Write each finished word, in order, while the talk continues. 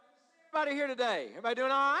Everybody here today? Everybody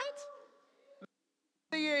doing all right?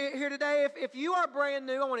 Here today. If you are brand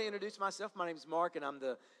new, I want to introduce myself. My name is Mark, and I'm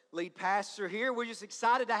the lead pastor here. We're just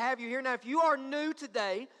excited to have you here. Now, if you are new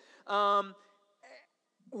today,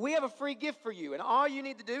 we have a free gift for you, and all you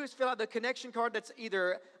need to do is fill out the connection card that's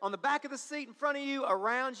either on the back of the seat in front of you,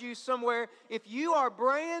 around you, somewhere. If you are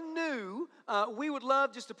brand new, we would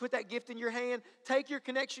love just to put that gift in your hand. Take your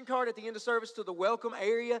connection card at the end of service to the welcome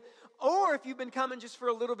area, or if you've been coming just for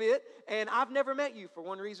a little bit, and I've never met you for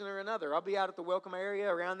one reason or another, I'll be out at the welcome area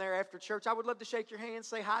around there after church. I would love to shake your hand,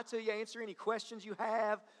 say hi to you, answer any questions you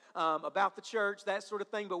have about the church, that sort of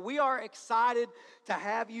thing. But we are excited to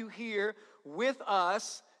have you here with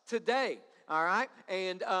us today, all right?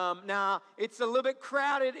 And now, it's a little bit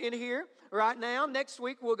crowded in here right now. Next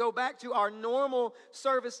week, we'll go back to our normal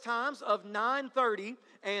service times of 9:30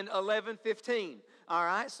 and 11:15. All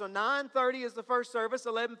right, so 9:30 is the first service,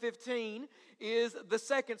 11:15 is the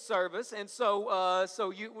second service, and so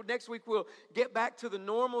next week we'll get back to the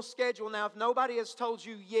normal schedule. Now, if nobody has told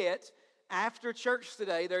you yet, after church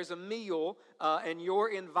today, there's a meal, and you're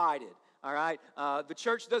invited. All right, the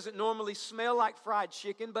church doesn't normally smell like fried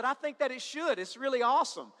chicken, but I think that it should. It's really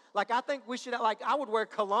awesome. Like, I think we should, I would wear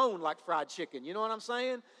cologne like fried chicken. You know what I'm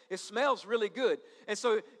saying? It smells really good. And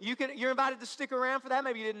so you're invited to stick around for that.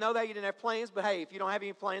 Maybe you didn't know that, you didn't have plans, but hey, if you don't have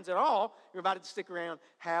any plans at all, you're invited to stick around,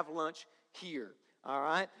 have lunch here. All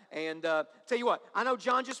right, and tell you what, I know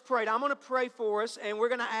John just prayed. I'm going to pray for us, and we're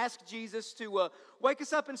going to ask Jesus to wake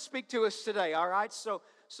us up and speak to us today, all right? So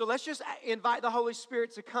let's just invite the Holy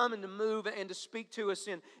Spirit to come and to move and to speak to us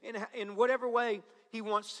in whatever way He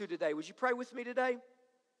wants to today. Would you pray with me today?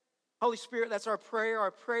 Holy Spirit, that's our prayer.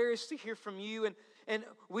 Our prayer is to hear from you, and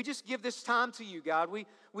we just give this time to you, God.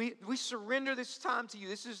 We surrender this time to you.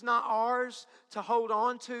 This is not ours to hold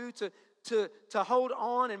on to hold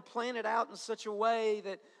on and plan it out in such a way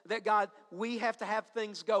that God, we have to have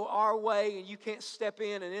things go our way, and you can't step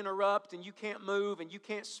in and interrupt, and you can't move, and you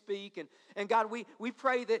can't speak. And God, we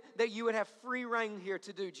pray that you would have free reign here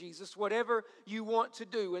to do, Jesus, whatever you want to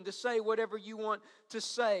do and to say whatever you want to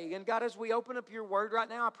say. And God, as we open up your word right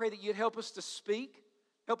now, I pray that you'd help us to speak,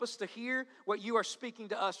 help us to hear what you are speaking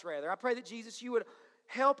to us, rather. I pray that, Jesus, you would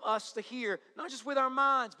help us to hear, not just with our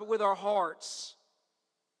minds, but with our hearts.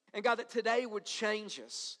 And God, that today would change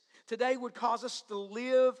us. Today would cause us to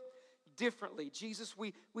live differently. Jesus,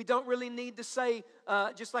 we don't really need to say,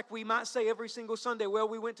 just like we might say every single Sunday, well,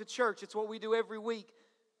 we went to church. It's what we do every week.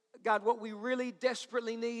 God, what we really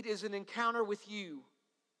desperately need is an encounter with you.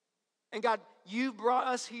 And God, you brought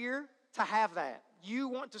us here to have that. You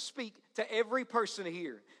want to speak to every person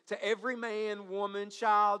here, to every man, woman,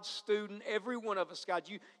 child, student, every one of us, God.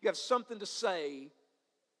 You have something to say.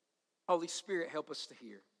 Holy Spirit, help us to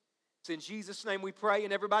hear. It's in Jesus' name we pray,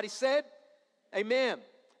 and everybody said, amen.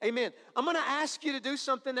 Amen. I'm going to ask you to do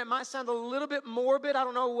something that might sound a little bit morbid. I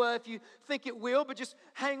don't know if you think it will, but just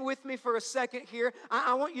hang with me for a second here.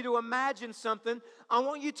 I want you to imagine something. I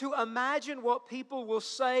want you to imagine what people will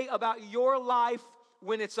say about your life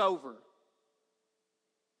when it's over.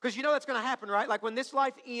 Because you know that's going to happen, right? Like when this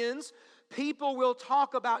life ends, people will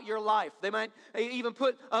talk about your life. They might even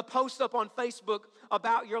put a post up on Facebook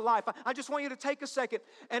about your life. I just want you to take a second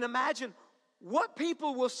and imagine what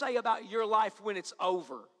people will say about your life when it's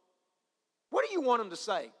over. What do you want them to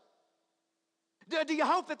say? Do you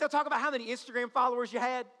hope that they'll talk about how many Instagram followers you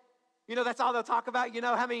had? You know, that's all they'll talk about. You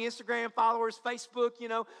know, how many Instagram followers, Facebook,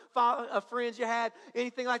 friends you had,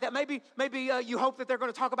 anything like that. Maybe you hope that they're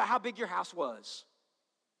going to talk about how big your house was.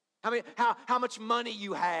 How much money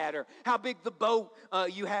you had, or how big the boat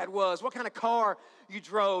you had was, what kind of car you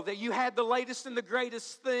drove, that you had the latest and the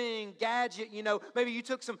greatest thing, gadget, maybe you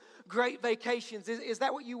took some great vacations. Is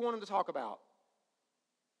that what you want them to talk about?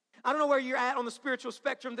 I don't know where you're at on the spiritual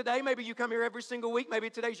spectrum today. Maybe you come here every single week.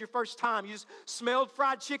 Maybe today's your first time. You just smelled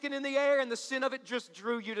fried chicken in the air, and the sin of it just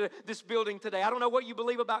drew you to this building today. I don't know what you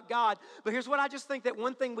believe about God, but here's what I just think that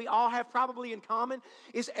one thing we all have probably in common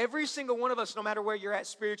is every single one of us, no matter where you're at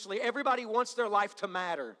spiritually, everybody wants their life to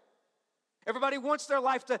matter. Everybody wants their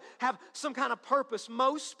life to have some kind of purpose.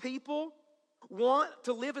 Most people want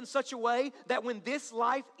to live in such a way that when this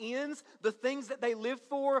life ends, the things that they live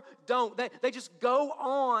for don't. They just go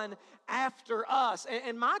on after us.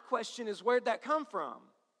 And my question is, where'd that come from?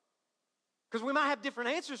 Because we might have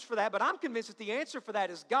different answers for that, but I'm convinced that the answer for that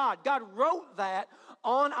is God. God wrote that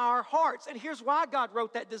on our hearts. And here's why God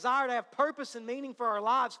wrote that desire to have purpose and meaning for our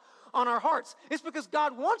lives on our hearts. It's because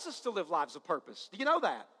God wants us to live lives of purpose. Do you know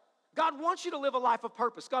that? God wants you to live a life of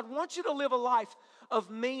purpose. God wants you to live a life of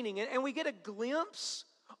meaning. And we get a glimpse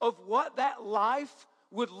of what that life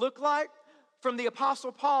would look like from the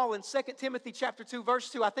Apostle Paul in 2 Timothy chapter 2, verse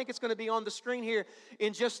 2. I think it's going to be on the screen here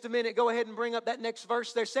in just a minute. Go ahead and bring up that next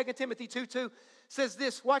verse there. 2 Timothy 2:2 says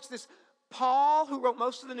this. Watch this. Paul, who wrote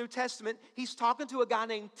most of the New Testament, he's talking to a guy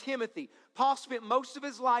named Timothy. Paul spent most of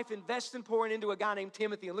his life investing, pouring into a guy named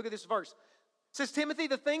Timothy. And look at this verse. It says, Timothy,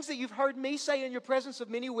 the things that you've heard me say in your presence of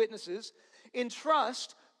many witnesses,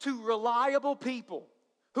 entrust to reliable people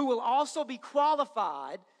who will also be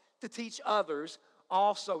qualified to teach others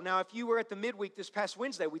also. Now, if you were at the midweek this past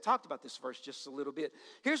Wednesday, we talked about this verse just a little bit.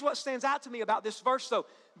 Here's what stands out to me about this verse, though.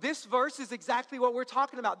 This verse is exactly what we're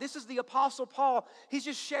talking about. This is the Apostle Paul. He's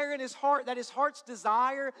just sharing his heart, that his heart's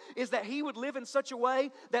desire is that he would live in such a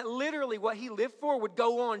way that literally what he lived for would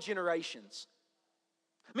go on generations.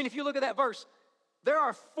 I mean, if you look at that verse, there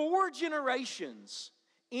are 4 generations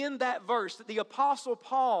in that verse that the Apostle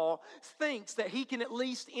Paul thinks that he can at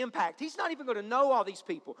least impact. He's not even going to know all these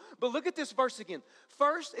people. But look at this verse again.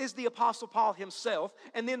 First is the Apostle Paul himself,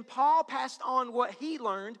 and then Paul passed on what he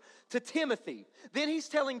learned to Timothy. Then he's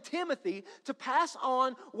telling Timothy to pass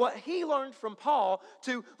on what he learned from Paul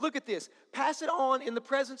to, look at this, pass it on in the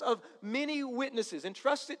presence of many witnesses.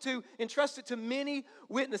 Entrust it to many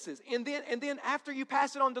witnesses. And then after you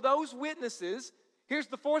pass it on to those witnesses, here's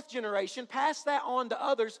the 4th generation. Pass that on to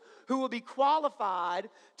others who will be qualified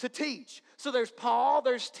to teach. So there's Paul,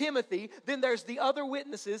 there's Timothy, then there's the other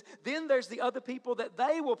witnesses, then there's the other people that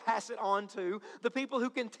they will pass it on to, the people who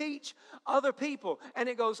can teach other people. And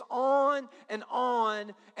it goes on and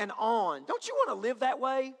on and on. Don't you want to live that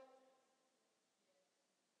way?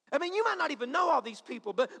 I mean, you might not even know all these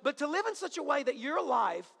people, but to live in such a way that your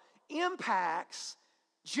life impacts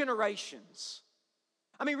generations.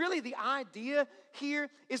 I mean, really, the idea here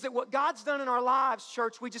is that what God's done in our lives,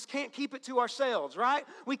 church, we just can't keep it to ourselves, right?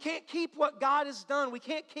 We can't keep what God has done. We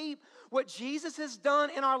can't keep what Jesus has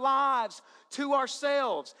done in our lives to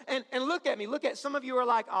ourselves. And look at me. Look at some of you are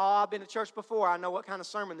like, oh, I've been to church before. I know what kind of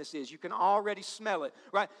sermon this is. You can already smell it,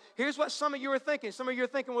 right? Here's what some of you are thinking. Some of you are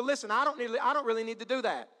thinking, well, listen, I don't really need to do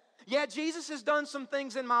that. Yeah, Jesus has done some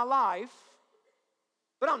things in my life,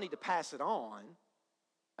 but I don't need to pass it on.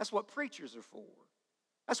 That's what preachers are for.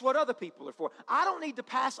 That's what other people are for. I don't need to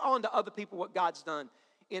pass on to other people what God's done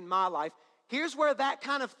in my life. Here's where that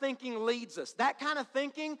kind of thinking leads us. That kind of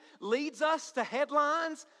thinking leads us to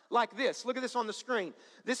headlines like this. Look at this on the screen.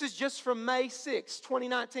 This is just from May 6,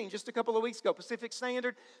 2019, just a couple of weeks ago. Pacific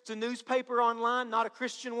Standard. It's a newspaper online, not a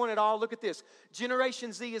Christian one at all. Look at this.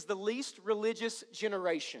 Generation Z is the least religious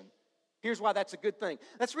generation. Here's why that's a good thing.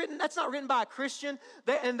 That's not written by a Christian.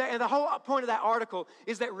 And the whole point of that article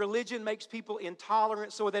is that religion makes people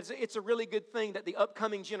intolerant. So it's a really good thing that the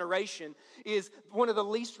upcoming generation is one of the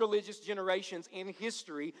least religious generations in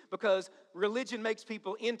history, because religion makes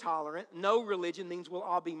people intolerant. No religion means we'll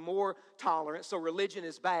all be more tolerant. So religion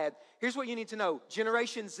is bad. Here's what you need to know.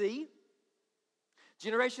 Generation Z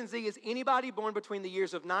is anybody born between the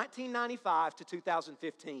years of 1995 to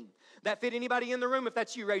 2015. That fit anybody in the room? If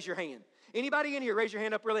that's you, raise your hand. Anybody in here, raise your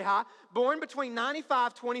hand up really high. Born between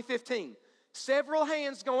 95 2015. Several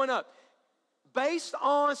hands going up. Based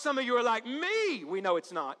on, some of you are like, me. We know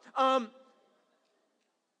it's not.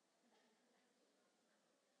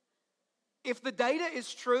 If the data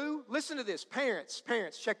is true, listen to this. Parents,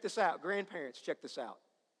 check this out. Grandparents, check this out.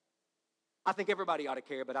 I think everybody ought to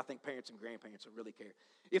care, but I think parents and grandparents will really care.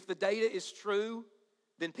 If the data is true,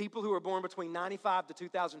 then people who are born between 95 to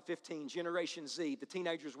 2015, Generation Z, the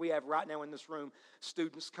teenagers we have right now in this room,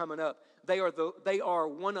 students coming up, they are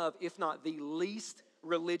one of, if not the least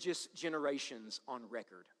religious generations on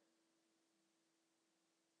record.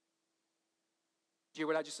 Did you hear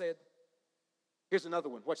what I just said? Here's another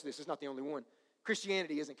one. Watch this. It's not the only one.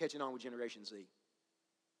 Christianity isn't catching on with Generation Z.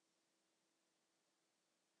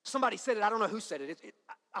 Somebody said it. I don't know who said it.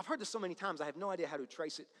 I've heard this so many times, I have no idea how to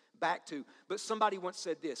trace it back to. But somebody once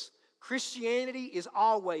said this: Christianity is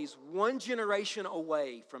always one generation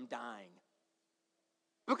away from dying.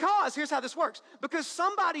 Because, here's how this works. Because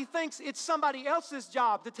somebody thinks it's somebody else's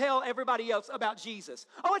job to tell everybody else about Jesus.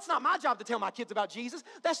 Oh, it's not my job to tell my kids about Jesus.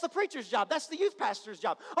 That's the preacher's job. That's the youth pastor's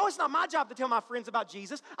job. Oh, it's not my job to tell my friends about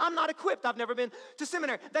Jesus. I'm not equipped. I've never been to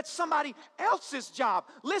seminary. That's somebody else's job.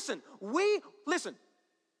 Listen, we've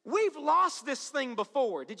lost this thing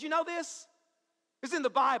before. Did you know this? It's in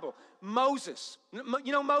the Bible. Moses.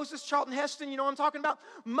 You know Moses, Charlton Heston, you know what I'm talking about?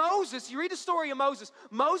 Moses, you read the story of Moses.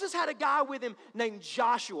 Moses had a guy with him named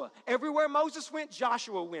Joshua. Everywhere Moses went,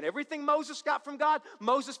 Joshua went. Everything Moses got from God,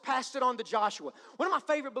 Moses passed it on to Joshua. One of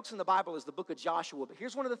my favorite books in the Bible is the book of Joshua, but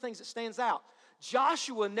here's one of the things that stands out.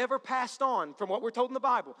 Joshua never passed on from what we're told in the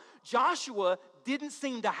Bible. Joshua didn't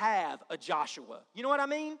seem to have a Joshua. You know what I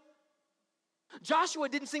mean? Joshua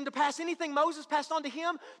didn't seem to pass anything Moses passed on to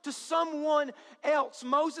him to someone else.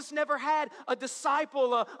 Moses never had a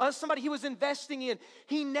disciple, somebody he was investing in.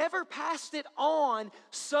 He never passed it on.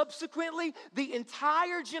 Subsequently, the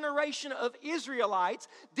entire generation of Israelites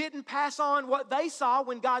didn't pass on what they saw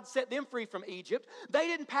when God set them free from Egypt. They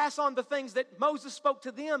didn't pass on the things that Moses spoke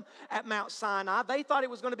to them at Mount Sinai. They thought it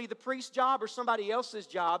was going to be the priest's job or somebody else's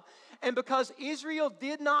job. And because Israel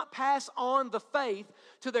did not pass on the faith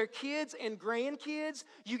to their kids and grandkids,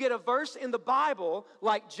 you get a verse in the Bible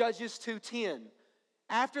like Judges 2:10.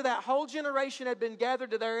 After that whole generation had been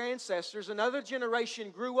gathered to their ancestors, another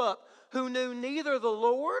generation grew up who knew neither the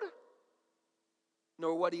Lord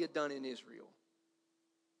nor what he had done in Israel.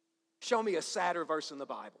 Show me a sadder verse in the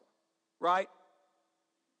Bible, right?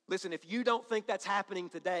 Listen, if you don't think that's happening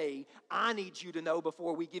today, I need you to know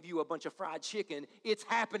before we give you a bunch of fried chicken, it's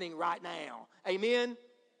happening right now. Amen?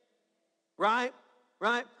 Right?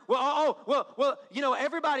 Right? Well, you know,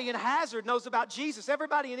 everybody in Hazard knows about Jesus.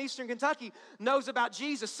 Everybody in Eastern Kentucky knows about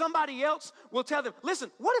Jesus. Somebody else will tell them,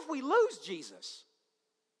 listen, what if we lose Jesus?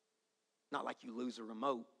 Not like you lose a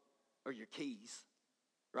remote or your keys,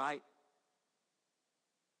 right?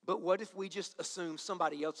 But what if we just assume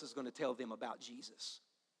somebody else is going to tell them about Jesus?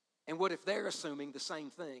 And what if they're assuming the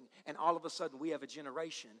same thing, and all of a sudden we have a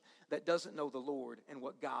generation that doesn't know the Lord and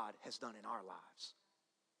what God has done in our lives,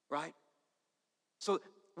 right? So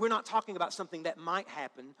we're not talking about something that might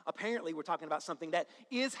happen. Apparently, we're talking about something that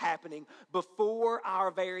is happening before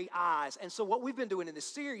our very eyes. And so what we've been doing in this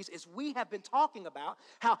series is we have been talking about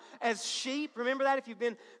how as sheep, remember that if you've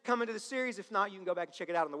been coming to the series, if not, you can go back and check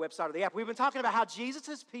it out on the website or the app. We've been talking about how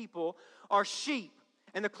Jesus' people are sheep.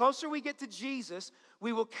 And the closer we get to Jesus,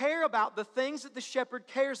 we will care about the things that the shepherd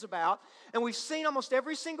cares about. And we've seen almost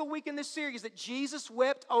every single week in this series that Jesus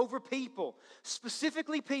wept over people,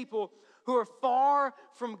 specifically people who are far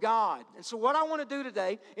from God. And so what I want to do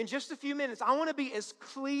today, in just a few minutes, I want to be as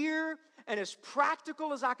clear and as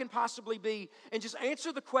practical as I can possibly be and just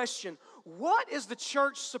answer the question, what is the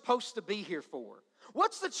church supposed to be here for?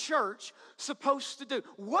 What's the church supposed to do?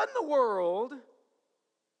 What in the world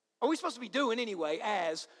are we supposed to be doing anyway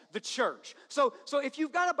as the church? So if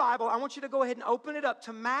you've got a Bible, I want you to go ahead and open it up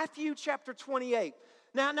to Matthew chapter 28.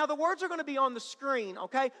 Now the words are going to be on the screen,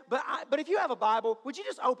 okay? But if you have a Bible, would you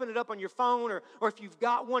just open it up on your phone or if you've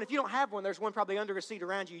got one? If you don't have one, there's one probably under a seat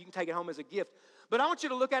around you. You can take it home as a gift. But I want you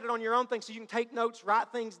to look at it on your own thing so you can take notes,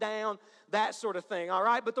 write things down, that sort of thing, all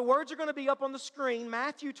right? But the words are going to be up on the screen.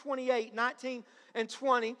 Matthew 28, 19 and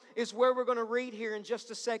 20 is where we're going to read here in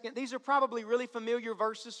just a second. These are probably really familiar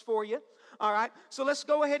verses for you, all right? So let's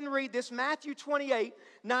go ahead and read this. Matthew 28,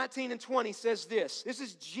 19 and 20 says this. This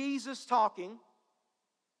is Jesus talking.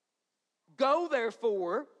 Go,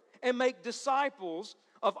 therefore, and make disciples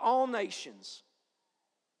of all nations,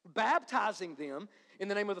 baptizing them in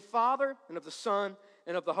the name of the Father and of the Son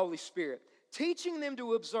and of the Holy Spirit, teaching them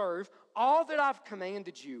to observe all that I've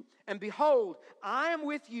commanded you. And behold, I am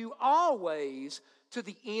with you always to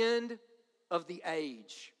the end of the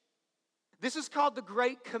age. This is called the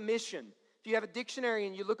Great Commission. If you have a dictionary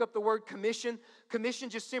and you look up the word commission, commission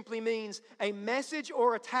just simply means a message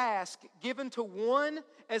or a task given to one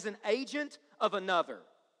as an agent of another.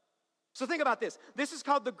 So think about this. This is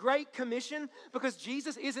called the Great Commission because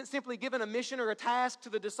Jesus isn't simply given a mission or a task to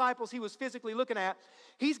the disciples he was physically looking at.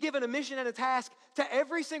 He's given a mission and a task to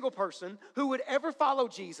every single person who would ever follow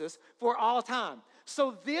Jesus for all time.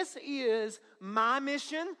 So this is my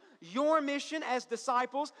mission, your mission as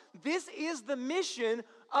disciples. This is the mission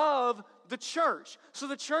of the church. So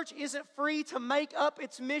the church isn't free to make up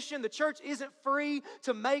its mission. The church isn't free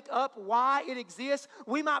to make up why it exists.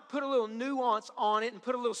 We might put a little nuance on it and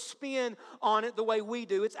put a little spin on it the way we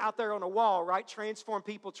do. It's out there on a wall, right? Transform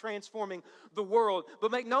people, transforming the world.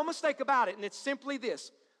 But make no mistake about it, and it's simply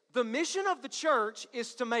this. The mission of the church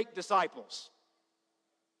is to make disciples.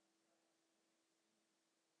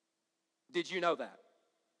 Did you know that?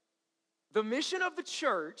 The mission of the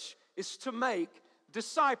church is to make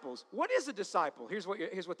disciples. What is a disciple? Here's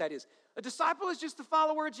what that is. A disciple is just the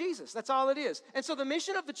follower of Jesus. That's all it is. And so the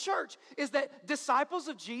mission of the church is that disciples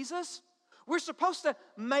of Jesus, we're supposed to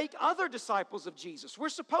make other disciples of Jesus. We're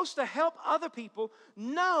supposed to help other people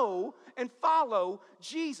know and follow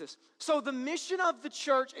Jesus. So the mission of the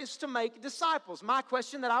church is to make disciples. My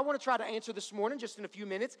question that I want to try to answer this morning, just in a few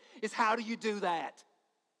minutes, is how do you do that?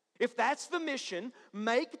 If that's the mission,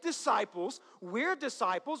 make disciples. We're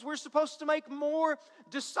disciples. We're supposed to make more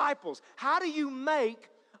disciples. How do you make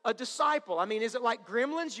a disciple? I mean, is it like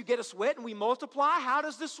gremlins? You get us wet and we multiply? How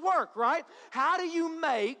does this work, right? How do you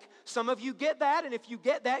make, some of you get that, and if you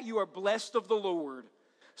get that, you are blessed of the Lord.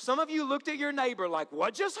 Some of you looked at your neighbor like,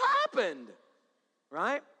 what just happened?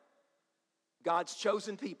 right? God's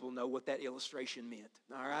chosen people know what that illustration meant,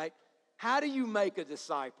 all right? How do you make a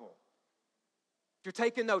disciple? If you're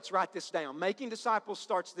taking notes, write this down. Making disciples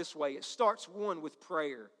starts this way. It starts, one, with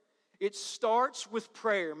prayer. It starts with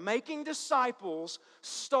prayer. Making disciples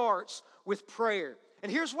starts with prayer.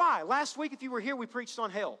 And here's why. Last week, if you were here, we preached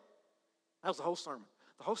on hell. That was the whole sermon.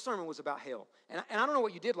 The whole sermon was about hell. And I don't know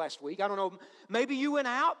what you did last week. I don't know. Maybe you went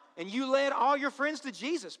out and you led all your friends to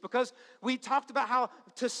Jesus, because we talked about how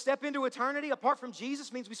to step into eternity apart from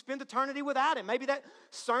Jesus means we spend eternity without Him. Maybe that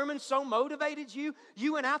sermon so motivated you.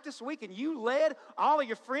 You went out this week and you led all of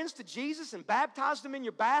your friends to Jesus and baptized them in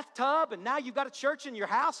your bathtub, and now you've got a church in your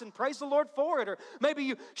house, and praise the Lord for it. Or maybe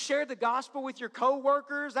you shared the gospel with your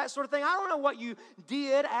coworkers, that sort of thing. I don't know what you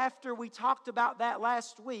did after we talked about that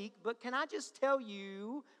last week, but can I just tell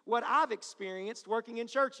you what I've experienced working in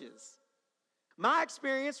churches? My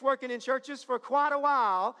experience working in churches for quite a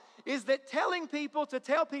while is that telling people to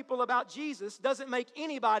tell people about Jesus doesn't make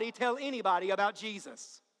anybody tell anybody about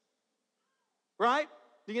Jesus. Right?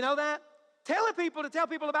 Do you know that? Telling people to tell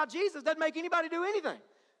people about Jesus doesn't make anybody do anything.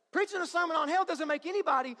 Preaching a sermon on hell doesn't make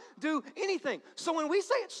anybody do anything. So when we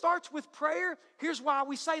say it starts with prayer, here's why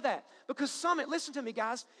we say that. Because Summit, listen to me,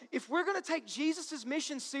 guys, if we're going to take Jesus'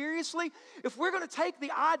 mission seriously, if we're going to take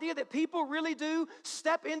the idea that people really do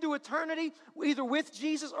step into eternity either with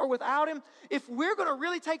Jesus or without Him, if we're going to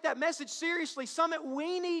really take that message seriously, Summit,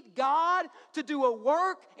 we need God to do a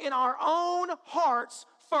work in our own hearts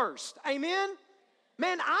first. Amen?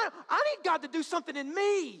 Man, I need God to do something in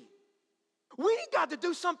me. We need God to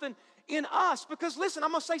do something in us, because, listen, I'm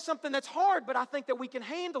going to say something that's hard, but I think that we can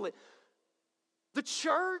handle it. The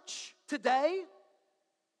church today,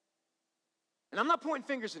 and I'm not pointing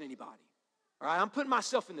fingers at anybody, all right? I'm putting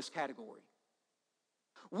myself in this category.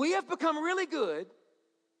 We have become really good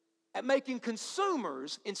at making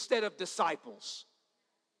consumers instead of disciples.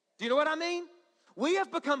 Do you know what I mean? We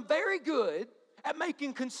have become very good at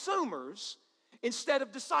making consumers instead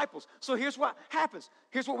of disciples. So here's what happens.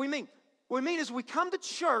 Here's what we mean. What we mean is we come to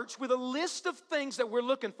church with a list of things that we're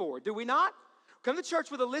looking for. Do we not? Come to church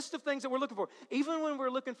with a list of things that we're looking for. Even when we're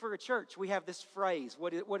looking for a church, we have this phrase.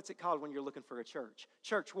 What is it called when you're looking for a church?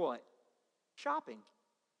 Church what? Shopping.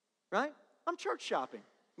 Right? I'm church shopping,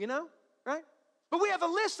 you know? Right? But we have a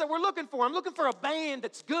list that we're looking for. I'm looking for a band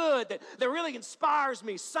that's good, that really inspires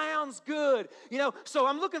me, sounds good, you know. So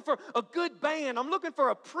I'm looking for a good band. I'm looking for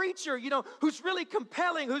a preacher, you know, who's really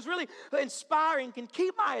compelling, who's really inspiring, can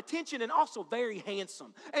keep my attention, and also very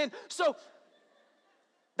handsome. And so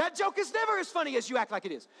that joke is never as funny as you act like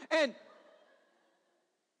it is. And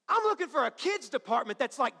I'm looking for a kids department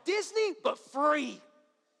that's like Disney, but free.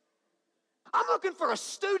 I'm looking for a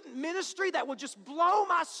student ministry that will just blow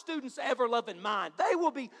my students' ever-loving mind. They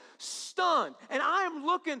will be stunned. And I am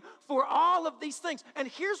looking for all of these things. And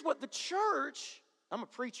here's what the church, I'm a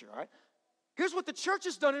preacher, all right? Here's what the church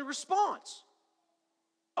has done in response.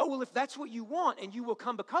 Oh, well, if that's what you want and you will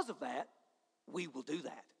come because of that, we will do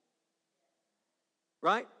that.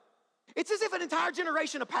 Right? It's as if an entire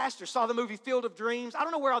generation of pastors saw the movie Field of Dreams. I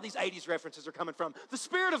don't know where all these 80s references are coming from. The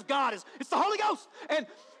Spirit of God it's the Holy Ghost. And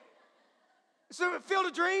so Field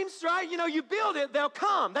of Dreams, right? You know, you build it, they'll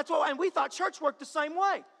come. That's what, and we thought church worked the same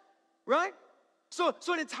way, right? So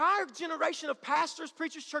an entire generation of pastors,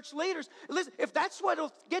 preachers, church leaders, listen, if that's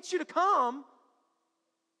what'll get you to come,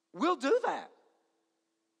 we'll do that.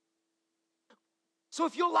 So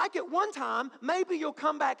if you'll like it one time, maybe you'll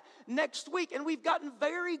come back next week. And we've gotten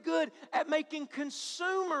very good at making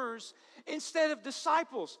consumers instead of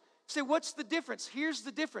disciples. Say, what's the difference? Here's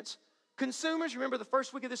the difference. Consumers, remember the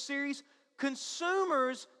first week of this series?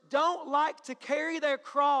 Consumers don't like to carry their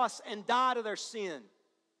cross and die to their sin.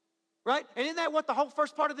 Right? And isn't that what the whole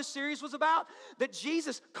first part of this series was about? That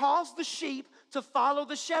Jesus calls the sheep to follow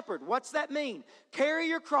the shepherd. What's that mean? Carry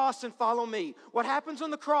your cross and follow me. What happens on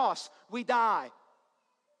the cross? We die.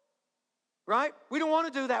 Right? We don't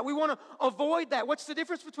want to do that. We want to avoid that. What's the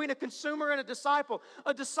difference between a consumer and a disciple?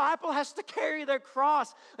 A disciple has to carry their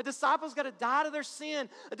cross. A disciple's got to die to their sin.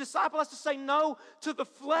 A disciple has to say no to the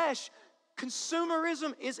flesh.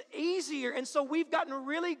 Consumerism is easier, and so we've gotten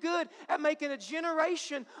really good at making a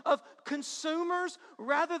generation of consumers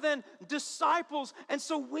rather than disciples, and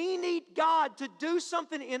so we need God to do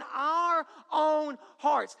something in our own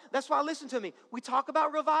hearts. That's why, listen to me, we talk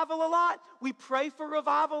about revival a lot, we pray for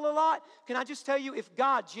revival a lot. Can I just tell you, if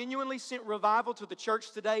God genuinely sent revival to the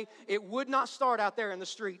church today, it would not start out there in the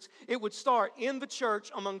streets. It would start in the church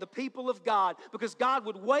among the people of God, because God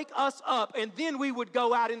would wake us up, and then we would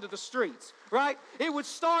go out into the streets. Right? It would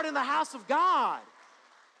start in the house of God.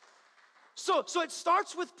 So it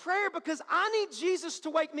starts with prayer, because I need Jesus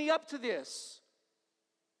to wake me up to this.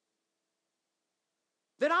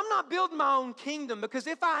 That I'm not building my own kingdom, because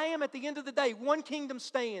if I am, at the end of the day, one kingdom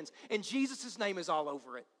stands and Jesus' name is all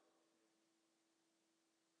over it.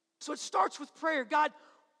 So it starts with prayer. God,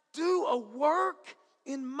 do a work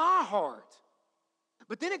in my heart.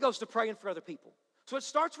 But then it goes to praying for other people. So it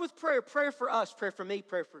starts with prayer for us, prayer for me,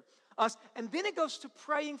 prayer for us. And then it goes to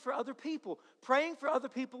praying for other people. Praying for other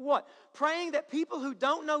people what? Praying that people who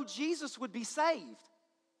don't know Jesus would be saved.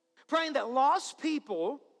 Praying that lost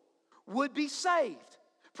people would be saved.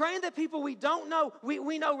 Praying that people we don't know,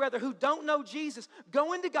 we know rather, who don't know Jesus,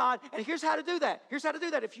 go into God. And here's how to do that. Here's how to do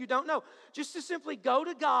that if you don't know. Just to simply go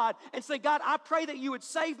to God and say, God, I pray that you would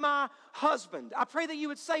save my husband. I pray that you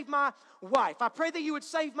would save my wife. I pray that you would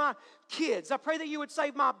save my kids. I pray that you would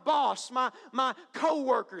save my boss, my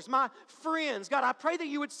co-workers, my friends. God, I pray that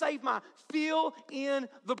you would save my fill in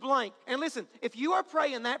the blank. And listen, if you are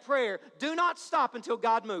praying that prayer, do not stop until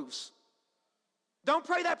God moves. Don't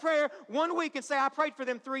pray that prayer 1 week and say, I prayed for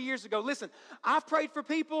them 3 years ago. Listen, I've prayed for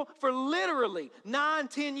people for literally 9,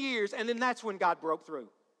 10 years, and then that's when God broke through,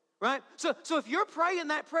 right? So if you're praying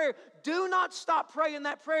that prayer, do not stop praying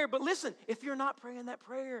that prayer. But listen, if you're not praying that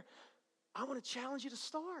prayer, I want to challenge you to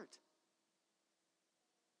start.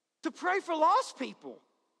 To pray for lost people.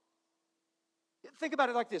 Think about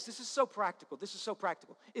it like this. This is so practical. This is so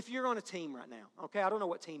practical. If you're on a team right now, okay, I don't know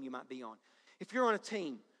what team you might be on. If you're on a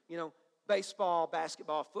team, baseball,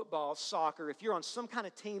 basketball, football, soccer, if you're on some kind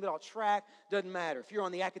of team at all, track, doesn't matter. If you're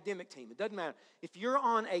on the academic team, it doesn't matter. If you're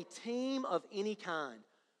on a team of any kind,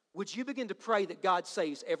 would you begin to pray that God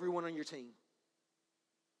saves everyone on your team?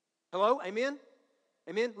 Hello? Amen?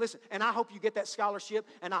 Amen? Listen, and I hope you get that scholarship,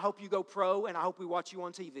 and I hope you go pro, and I hope we watch you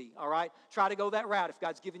on TV, all right? Try to go that route if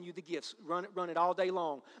God's given you the gifts. Run it all day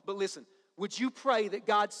long. But listen, would you pray that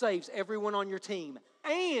God saves everyone on your team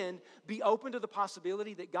and be open to the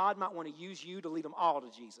possibility that God might want to use you to lead them all to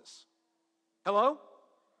Jesus? Hello?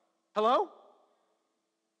 Hello?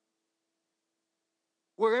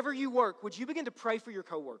 Wherever you work, would you begin to pray for your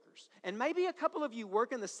coworkers? And maybe a couple of you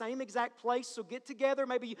work in the same exact place, so get together.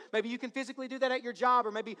 Maybe you can physically do that at your job,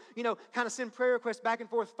 or maybe, kind of send prayer requests back and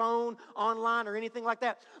forth, phone, online, or anything like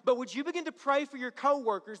that. But would you begin to pray for your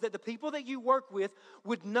coworkers that the people that you work with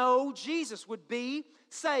would know Jesus, would be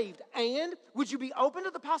saved? And would you be open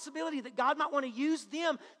to the possibility that God might want to use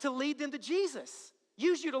them to lead them to Jesus?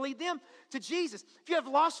 Use you to lead them to Jesus. If you have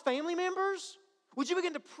lost family members, would you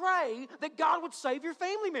begin to pray that God would save your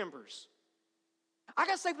family members? I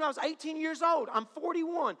got saved when I was 18 years old. I'm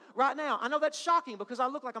 41 right now. I know that's shocking because I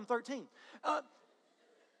look like I'm 13.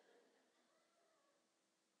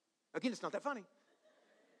 Again, it's not that funny.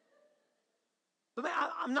 But man,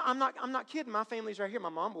 I'm not kidding. My family's right here. My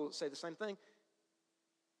mom will say the same thing.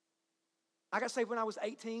 I got saved when I was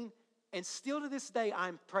 18, and still to this day,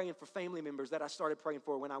 I'm praying for family members that I started praying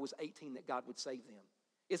for when I was 18 that God would save them.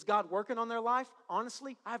 Is God working on their life?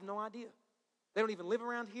 Honestly, I have no idea. They don't even live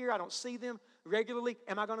around here. I don't see them regularly.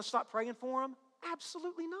 Am I going to stop praying for them?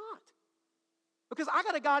 Absolutely not. Because I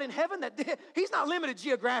got a God in heaven that He's not limited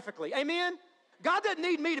geographically. Amen? God doesn't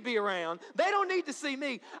need me to be around. They don't need to see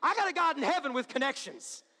me. I got a God in heaven with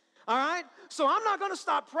connections. All right? So I'm not going to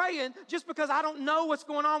stop praying just because I don't know what's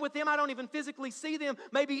going on with them. I don't even physically see them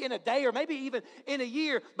maybe in a day or maybe even in a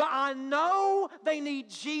year. But I know they need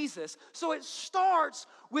Jesus. So it starts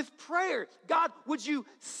with prayer. God, would you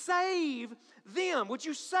save them? Would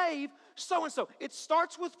you save so-and-so? It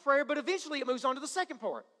starts with prayer, but eventually it moves on to the second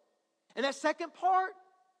part. And that second part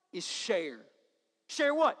is share.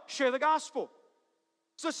 Share what? Share the gospel.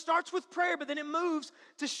 So it starts with prayer, but then it moves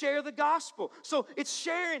to share the gospel. So it's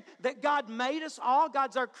sharing that God made us all.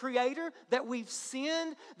 God's our creator, that we've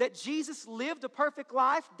sinned, that Jesus lived a perfect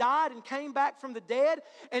life, died, and came back from the dead.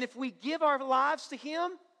 And if we give our lives to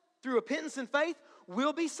Him through repentance and faith,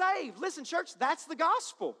 we'll be saved. Listen, church, that's the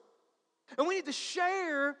gospel. And we need to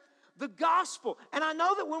share the gospel. And I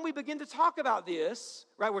know that when we begin to talk about this,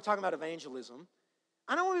 right, we're talking about evangelism.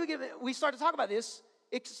 I know when we start to talk about this,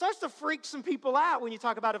 it starts to freak some people out when you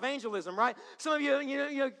talk about evangelism, right? Some of you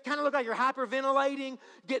kind of look like you're hyperventilating,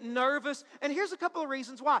 getting nervous. And here's a couple of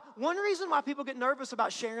reasons why. One reason why people get nervous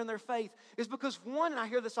about sharing their faith is because, one, and I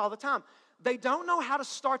hear this all the time, they don't know how to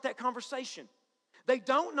start that conversation. They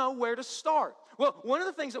don't know where to start. Well, one of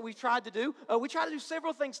the things that we tried to do, we try to do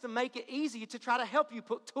several things to make it easy to try to help you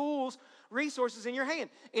put tools, resources in your hand.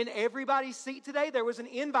 In everybody's seat today, there was an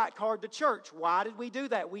invite card to church. Why did we do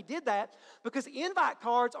that? We did that because invite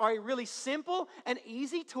cards are a really simple and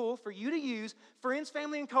easy tool for you to use, friends,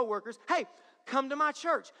 family, and coworkers. Hey, come to my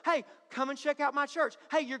church. Hey, come and check out my church.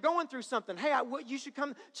 Hey, you're going through something. Hey, you should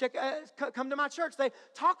come to my church. They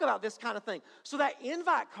talk about this kind of thing. So that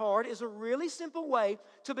invite card is a really simple way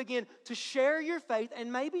to begin to share your faith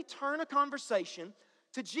and maybe turn a conversation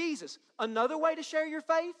to Jesus. Another way to share your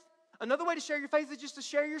faith is just to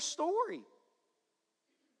share your story.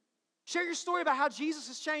 Share your story about how Jesus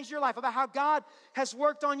has changed your life, about how God has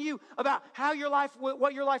worked on you, about how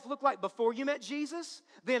what your life looked like before you met Jesus,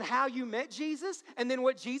 then how you met Jesus, and then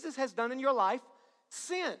what Jesus has done in your life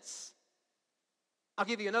since. I'll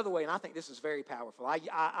give you another way, and I think this is very powerful.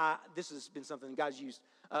 This has been something God's used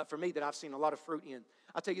for me that I've seen a lot of fruit in.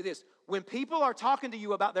 I'll tell you this. When people are talking to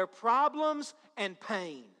you about their problems and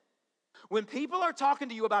pain, when people are talking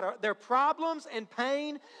to you about their problems and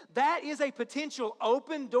pain, that is a potential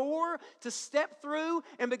open door to step through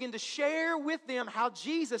and begin to share with them how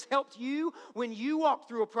Jesus helped you when you walked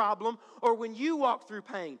through a problem or when you walked through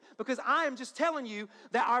pain. Because I am just telling you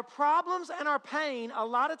that our problems and our pain, a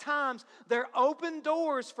lot of times, they're open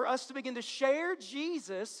doors for us to begin to share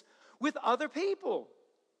Jesus with other people.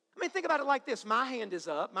 I mean, think about it like this. My hand is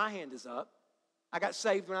up. I got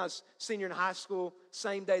saved when I was senior in high school,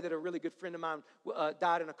 same day that a really good friend of mine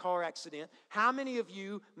died in a car accident. How many of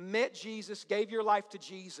you met Jesus, gave your life to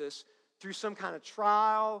Jesus through some kind of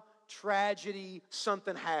trial, tragedy,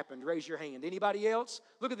 something happened? Raise your hand. Anybody else?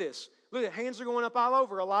 Look at this. Look, hands are going up all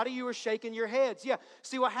over. A lot of you are shaking your heads. Yeah,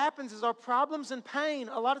 see what happens is our problems and pain,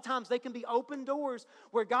 a lot of times they can be open doors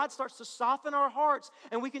where God starts to soften our hearts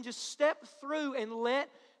and we can just step through and let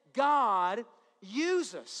God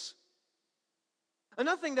use us.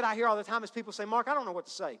 Another thing that I hear all the time is people say, Mark, I don't know what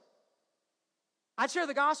to say. I'd share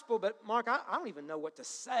the gospel, but Mark, I don't even know what to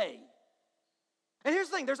say. And here's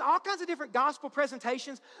the thing, there's all kinds of different gospel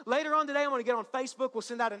presentations. Later on today, I'm going to get on Facebook. We'll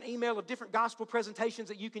send out an email of different gospel presentations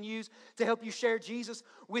that you can use to help you share Jesus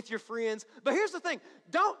with your friends. But here's the thing,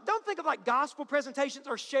 don't think of like gospel presentations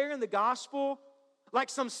or sharing the gospel like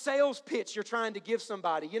some sales pitch you're trying to give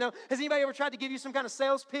somebody. You know, has anybody ever tried to give you some kind of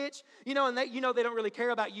sales pitch? You know, and they don't really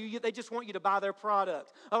care about you. They just want you to buy their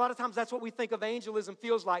product. A lot of times that's what we think evangelism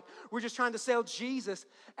feels like. We're just trying to sell Jesus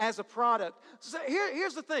as a product. So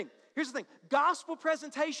here's the thing. Gospel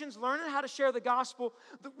presentations, learning how to share the gospel,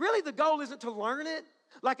 really the goal isn't to learn it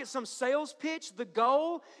like it's some sales pitch. The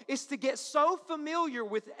goal is to get so familiar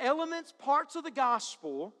with elements, parts of the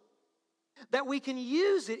gospel, that we can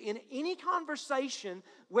use it in any conversation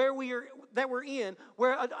where we're in,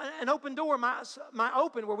 where an open door might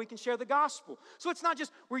open where we can share the gospel. So it's not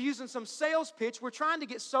just we're using some sales pitch. We're trying to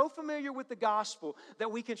get so familiar with the gospel that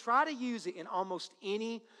we can try to use it in almost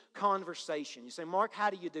any conversation. You say, Mark, how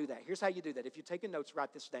do you do that? Here's how you do that. If you're taking notes,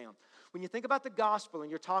 write this down. When you think about the gospel and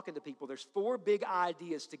you're talking to people, there's 4 big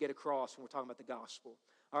ideas to get across when we're talking about the gospel.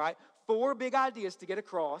 All right? 4 big ideas to get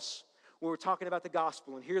across when we're talking about the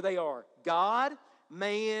gospel, and here they are. God,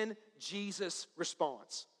 man, Jesus,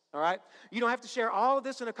 response. All right? You don't have to share all of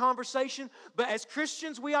this in a conversation, but as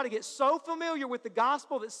Christians, we ought to get so familiar with the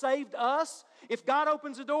gospel that saved us. If God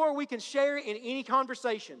opens a door, we can share it in any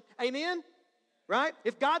conversation. Amen? Right?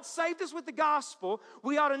 If God saved us with the gospel,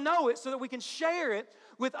 we ought to know it so that we can share it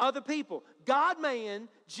with other people. God, man,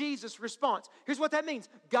 Jesus, response. Here's what that means.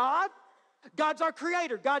 God's our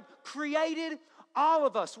creator. God created all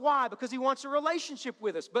of us. Why? Because he wants a relationship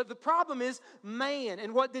with us. But the problem is man.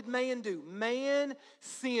 And what did man do? Man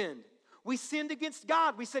sinned. We sinned against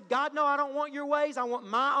God. We said, God, no, I don't want your ways. I want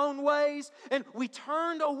my own ways. And we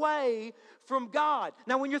turned away from God.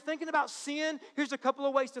 Now, when you're thinking about sin, here's a couple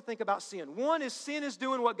of ways to think about sin. One is sin is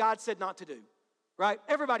doing what God said not to do. Right?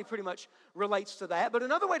 Everybody pretty much relates to that. But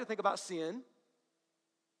another way to think about sin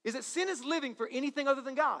is that sin is living for anything other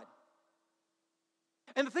than God.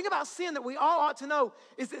 And the thing about sin that we all ought to know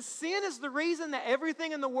is that sin is the reason that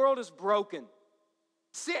everything in the world is broken.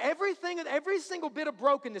 See, every single bit of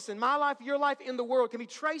brokenness in my life, your life, in the world can be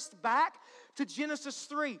traced back to Genesis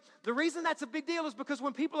 3. The reason that's a big deal is because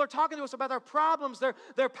when people are talking to us about their problems,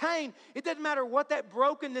 their pain, it doesn't matter what that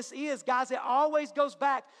brokenness is, guys, it always goes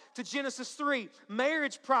back to Genesis 3.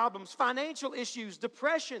 Marriage problems, financial issues,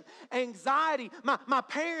 depression, anxiety. My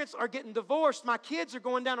parents are getting divorced. My kids are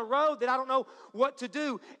going down a road that I don't know what to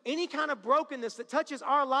do. Any kind of brokenness that touches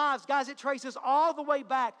our lives, guys, it traces all the way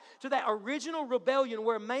back to that original rebellion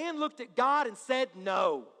where man looked at God and said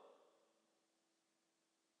no.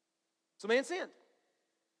 So man sinned.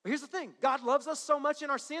 But here's the thing. God loves us so much in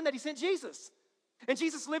our sin that he sent Jesus. And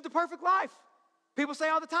Jesus lived a perfect life. People say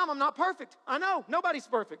all the time, I'm not perfect. I know, nobody's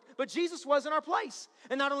perfect. But Jesus was in our place.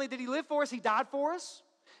 And not only did he live for us, he died for us,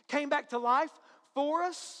 came back to life for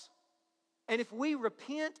us. And if we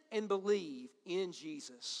repent and believe in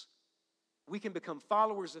Jesus, we can become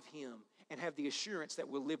followers of him and have the assurance that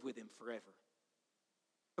we'll live with him forever.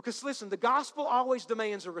 Because listen, the gospel always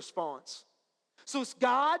demands a response. So it's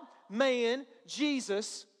God, man,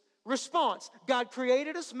 Jesus, response. God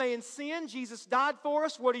created us, man sinned, Jesus died for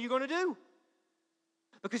us. What are you going to do?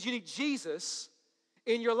 Because you need Jesus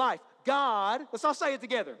in your life. God, let's all say it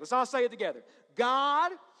together. Let's all say it together.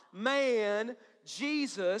 God, man,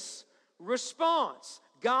 Jesus, response.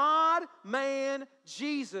 God, man,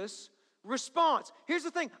 Jesus, response. Here's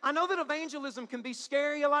the thing. I know that evangelism can be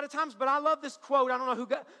scary a lot of times, but I love this quote. I don't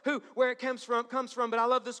know where it comes from, but I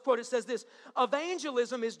love this quote. It says this: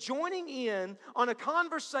 evangelism is joining in on a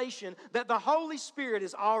conversation that the Holy Spirit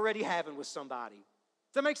is already having with somebody.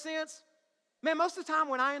 Does that make sense? Man, most of the time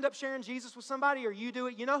when I end up sharing Jesus with somebody, or you do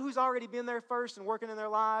it, you know who's already been there first and working in their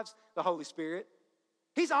lives? The Holy Spirit.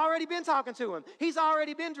 He's already been talking to them. He's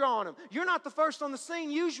already been drawing them. You're not the first on the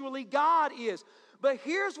scene. Usually God is. But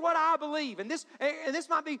here's what I believe, and this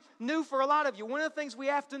might be new for a lot of you. One of the things we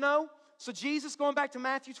have to know, so Jesus, going back to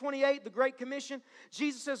Matthew 28, the Great Commission,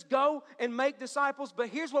 Jesus says, go and make disciples. But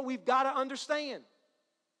here's what we've got to understand.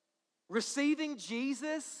 Receiving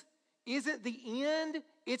Jesus isn't the end,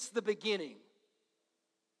 it's the beginning.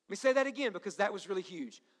 Let me say that again because that was really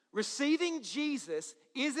huge. Receiving Jesus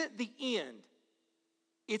isn't the end,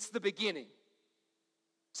 it's the beginning.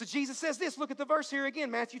 So Jesus says this, look at the verse here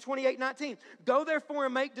again, Matthew 28:19. Go therefore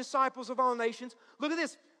and make disciples of all nations. Look at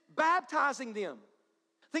this, baptizing them.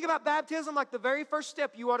 Think about baptism like the very first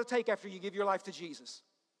step you ought to take after you give your life to Jesus.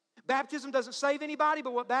 Baptism doesn't save anybody,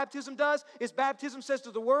 but what baptism does is baptism says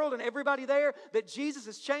to the world and everybody there that Jesus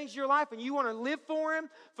has changed your life and you want to live for Him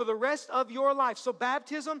for the rest of your life. So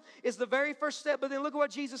baptism is the very first step, but then look at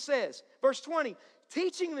what Jesus says. Verse 20,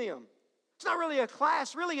 teaching them. It's not really a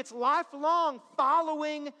class, really it's lifelong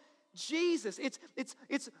following Jesus.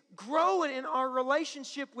 It's growing in our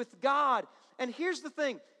relationship with God. And here's the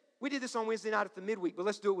thing. We did this on Wednesday night at the midweek, but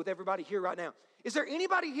let's do it with everybody here right now. Is there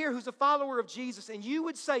anybody here who's a follower of Jesus and you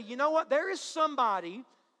would say, you know what, there is somebody,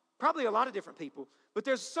 probably a lot of different people, but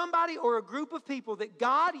there's somebody or a group of people that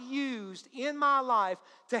God used in my life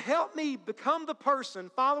to help me become the person,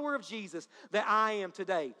 follower of Jesus, that I am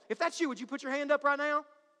today? If that's you, would you put your hand up right now?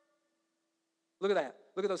 Look at that.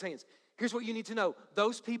 Look at those hands. Here's what you need to know.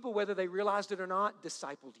 Those people, whether they realized it or not,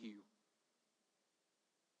 discipled you.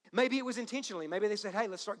 Maybe it was intentionally. Maybe they said, hey,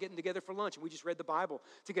 let's start getting together for lunch, and we just read the Bible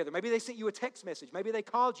together. Maybe they sent you a text message. Maybe they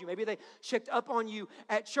called you. Maybe they checked up on you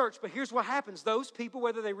at church. But here's what happens. Those people,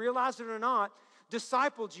 whether they realized it or not,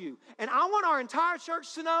 discipled you. And I want our entire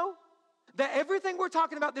church to know that everything we're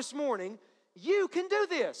talking about this morning, you can do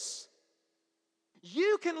this.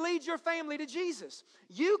 You can lead your family to Jesus.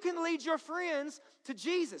 You can lead your friends to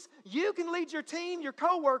Jesus. You can lead your team, your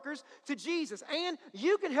coworkers to Jesus. And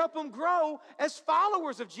you can help them grow as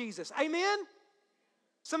followers of Jesus. Amen?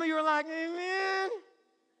 Some of you are like, amen.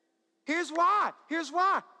 Here's why. Here's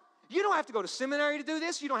why. You don't have to go to seminary to do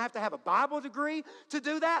this. You don't have to have a Bible degree to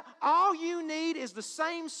do that. All you need is the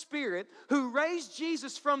same Spirit who raised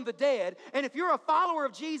Jesus from the dead. And if you're a follower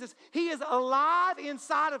of Jesus, He is alive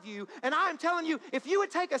inside of you. And I am telling you, if you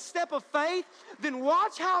would take a step of faith, then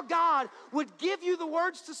watch how God would give you the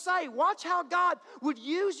words to say. Watch how God would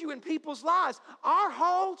use you in people's lives. Our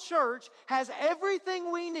whole church has everything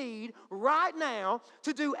we need right now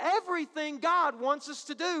to do everything God wants us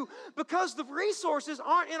to do, because the resources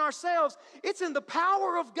aren't in ourselves. It's in the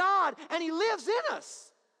power of God, and He lives in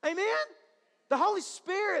us. Amen? The Holy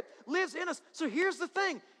Spirit lives in us. So here's the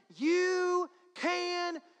thing. You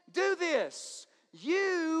can do this.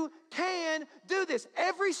 You can do this.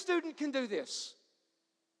 Every student can do this.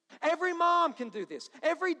 Every mom can do this.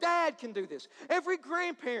 Every dad can do this. Every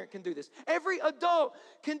grandparent can do this. Every adult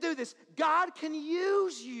can do this. God can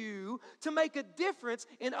use you to make a difference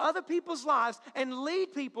in other people's lives and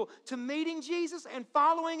lead people to meeting Jesus and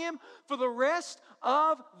following Him for the rest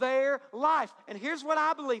of their life. And here's what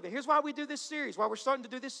I believe, and here's why we do this series, why we're starting to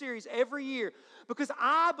do this series every year, because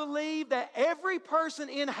I believe that every person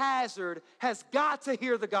in Hazard has got to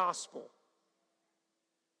hear the gospel.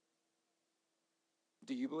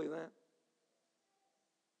 Do you believe that?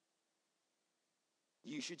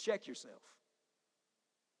 You should check yourself.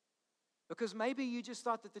 Because maybe you just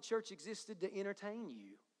thought that the church existed to entertain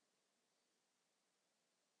you.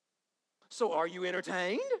 So are you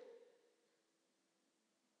entertained?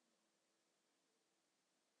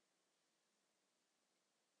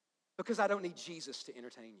 Because I don't need Jesus to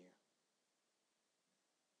entertain you.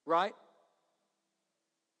 Right?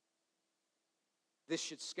 This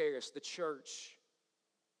should scare us. The church,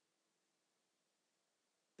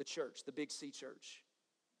 the Big C church.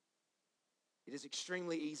 It is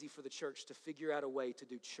extremely easy for the church to figure out a way to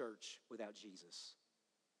do church without Jesus.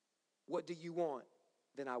 What do you want?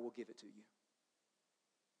 Then I will give it to you.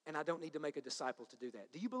 And I don't need to make a disciple to do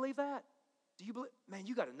that. Do you believe that? Do you believe? Man,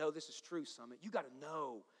 you got to know this is true, Summit. You got to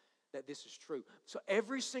know that this is true. So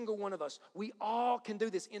every single one of us, we all can do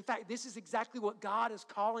this. In fact, this is exactly what God is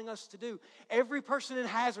calling us to do. Every person in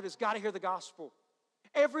Hazard has got to hear the gospel.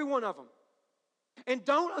 Every one of them. And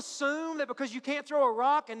don't assume that because you can't throw a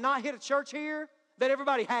rock and not hit a church here, that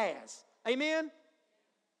everybody has. Amen?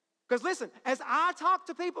 Because listen, as I talk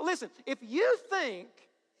to people, listen, if you think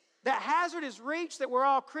that Hazard is reached, that we're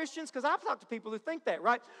all Christians, because I've talked to people who think that,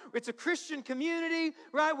 right? It's a Christian community,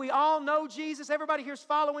 right? We all know Jesus. Everybody here's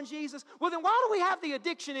following Jesus. Well, then why do we have the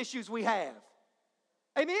addiction issues we have?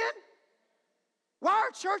 Amen? Why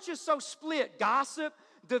are churches so split? Gossip,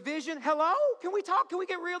 division. Hello? Can we talk? Can we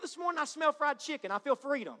get real this morning? I smell fried chicken. I feel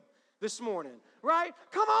freedom this morning, right?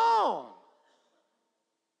 Come on.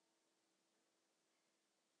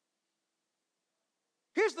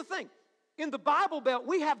 Here's the thing. In the Bible Belt,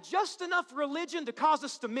 we have just enough religion to cause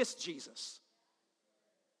us to miss Jesus.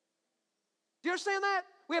 Do you understand that?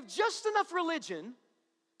 We have just enough religion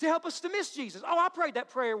to help us to miss Jesus. Oh, I prayed that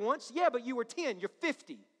prayer once. Yeah, but you were 10, you're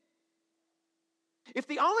 50. If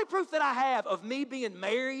the only proof that I have of me being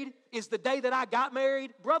married is the day that I got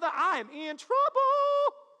married, brother, I am in trouble.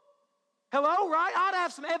 Hello, right? I ought to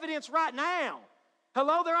have some evidence right now.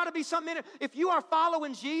 Hello, there ought to be something in it. If you are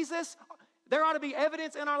following Jesus, there ought to be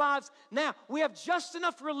evidence in our lives. Now, we have just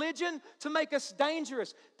enough religion to make us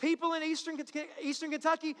dangerous. People in Eastern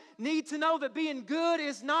Kentucky need to know that being good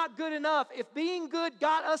is not good enough. If being good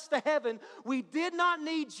got us to heaven, we did not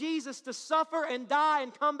need Jesus to suffer and die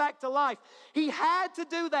and come back to life. He had to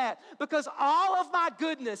do that because all of my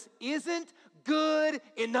goodness isn't good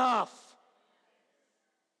enough.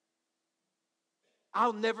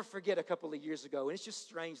 I'll never forget a couple of years ago, and it's just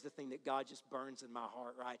strange the thing that God just burns in my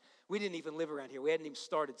heart, right? We didn't even live around here. We hadn't even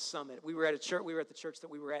started Summit. We were at a church. We were at the church that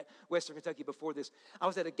we were at, Western Kentucky, before this. I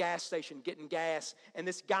was at a gas station getting gas, and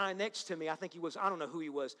this guy next to me, I think he was, I don't know who he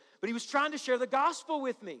was, but he was trying to share the gospel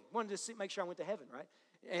with me. Wanted to see, make sure I went to heaven, right?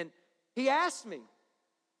 And he asked me,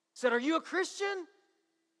 said, "Are you a Christian?"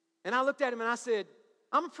 And I looked at him and I said,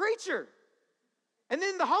 "I'm a preacher." And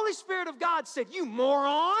then the Holy Spirit of God said, "You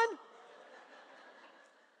moron."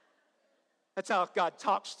 That's how God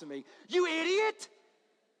talks to me. "You idiot."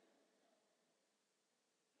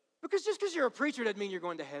 Because just because you're a preacher doesn't mean you're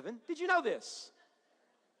going to heaven. Did you know this?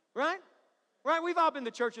 Right? Right? We've all been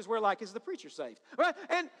to churches where like, is the preacher saved? Right?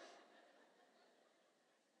 And,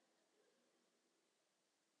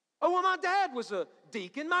 oh, well, my dad was a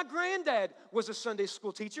deacon. My granddad was a Sunday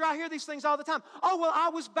school teacher. I hear these things all the time. Oh, well, I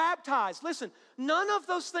was baptized. Listen, none of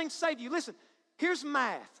those things save you. Listen, here's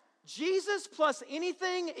math. Jesus plus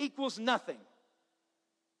anything equals nothing.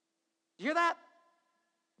 You hear that?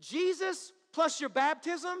 Jesus plus your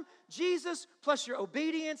baptism, Jesus plus your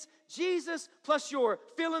obedience, Jesus plus your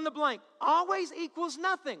fill in the blank always equals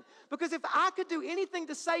nothing. Because if I could do anything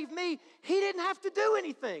to save me, he didn't have to do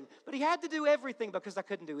anything. But he had to do everything because I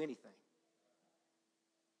couldn't do anything.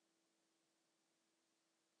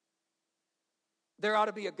 There ought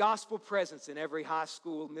to be a gospel presence in every high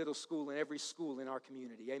school, middle school, and every school in our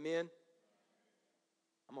community. Amen?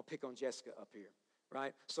 I'm going to pick on Jessica up here,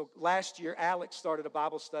 right? So last year, Alex started a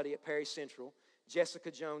Bible study at Perry Central.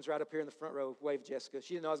 Jessica Jones right up here in the front row. Wave, Jessica.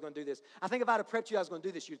 She didn't know I was going to do this. I think if I'd have prepped you I was going to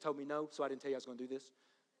do this, you'd have told me no, so I didn't tell you I was going to do this.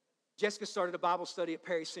 Jessica started a Bible study at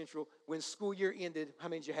Perry Central. When school year ended, how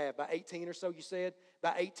many did you have? About 18 or so, you said?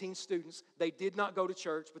 About 18 students. They did not go to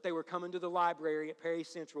church, but they were coming to the library at Perry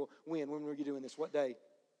Central. When? When were you doing this? What day?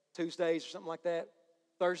 Tuesdays or something like that?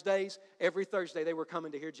 Thursdays? Every Thursday they were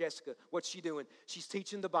coming to hear Jessica. What's she doing? She's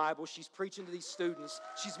teaching the Bible. She's preaching to these students.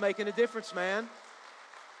 She's making a difference, man.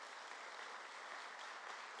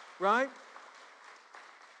 Right?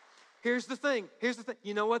 Here's the thing.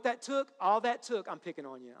 You know what that took? All that took, I'm picking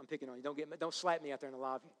on you. Don't slap me out there in the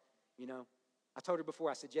lobby. You know, I told her before,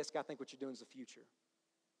 I said, Jessica, I think what you're doing is the future.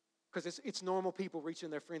 Because it's normal people reaching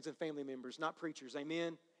their friends and family members, not preachers.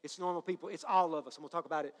 Amen? It's normal people. It's all of us. And we'll talk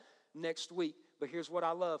about it next week. But here's what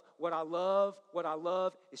I love. What I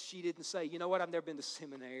love is she didn't say, you know what, I've never been to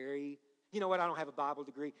seminary. You know what, I don't have a Bible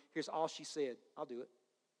degree. Here's all she said. I'll do it.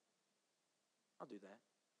 I'll do that.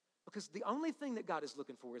 Because the only thing that God is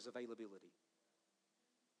looking for is availability.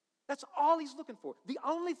 That's all he's looking for. The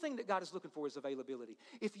only thing that God is looking for is availability.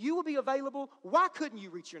 If you will be available, why couldn't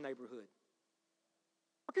you reach your neighborhood?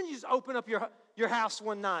 Why couldn't you just open up your house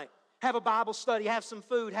one night, have a Bible study, have some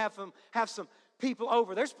food, have some people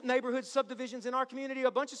over? There's neighborhood subdivisions in our community.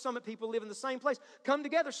 A bunch of Summit people live in the same place. Come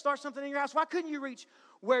together, start something in your house. Why couldn't you reach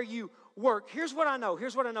where you work? Here's what I know,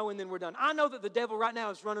 and then we're done. I know that the devil right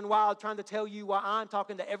now is running wild trying to tell you why I'm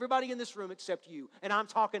talking to everybody in this room except you, and I'm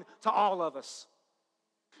talking to all of us.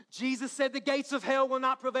 Jesus said the gates of hell will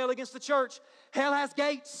not prevail against the church. Hell has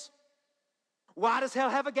gates. Why does hell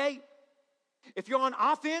have a gate? If you're on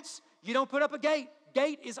offense, you don't put up a gate.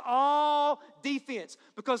 Gate is all defense,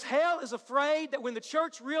 because hell is afraid that when the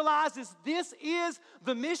church realizes this is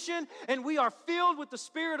the mission and we are filled with the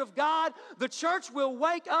Spirit of God, the church will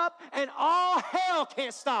wake up and all hell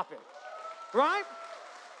can't stop it, right?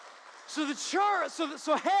 So the church,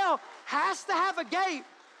 so hell has to have a gate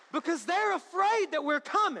because they're afraid that we're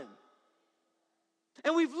coming.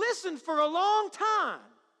 And we've listened for a long time.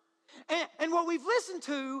 And what we've listened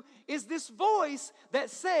to is this voice that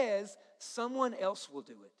says, someone else will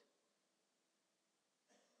do it.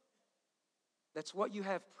 That's what you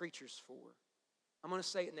have preachers for. I'm going to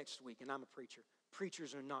say it next week, and I'm a preacher.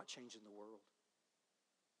 Preachers are not changing the world.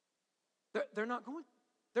 They're not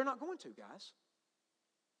going to, guys.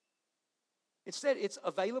 Instead, it's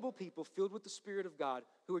available people filled with the Spirit of God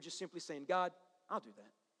who are just simply saying, God, I'll do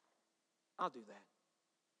that. I'll do that.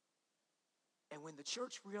 And when the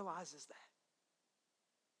church realizes that,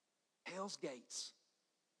 hell's gates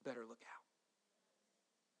better look out.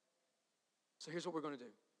 So here's what we're going to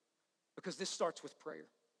do. Because this starts with prayer.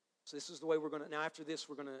 So this is the way we're going to, now after this,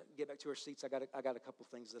 we're going to get back to our seats. I got a couple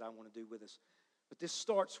things that I want to do with us. But this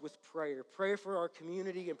starts with prayer. Prayer for our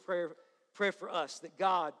community and prayer for us, that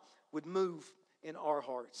God would move in our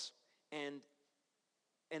hearts. And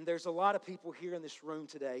there's a lot of people here in this room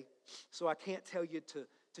today, so I can't tell you to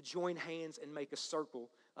join hands and make a circle,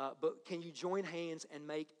 but can you join hands and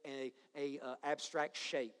make a abstract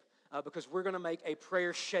shape? Because we're going to make a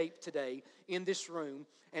prayer shape today in this room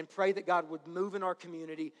and pray that God would move in our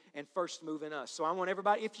community and first move in us. So I want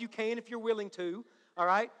everybody, if you can, if you're willing to, all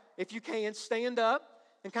right, if you can, stand up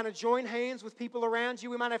and kind of join hands with people around you.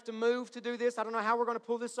 We might have to move to do this. I don't know how we're going to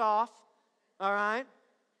pull this off, all right?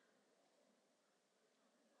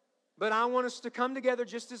 But I want us to come together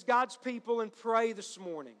just as God's people and pray this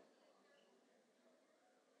morning.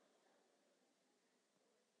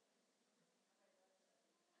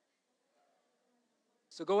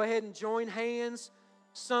 So go ahead and join hands,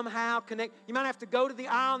 somehow connect. You might have to go to the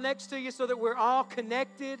aisle next to you so that we're all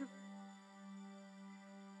connected.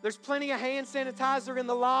 There's plenty of hand sanitizer in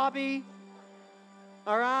the lobby.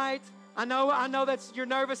 All right? I know that's you're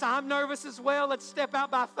nervous. I'm nervous as well. Let's step out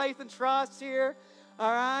by faith and trust here.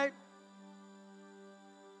 All right?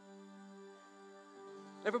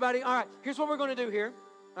 Everybody, all right, here's what we're going to do here,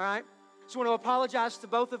 all right? So I want to apologize to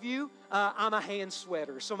both of you. I'm a hand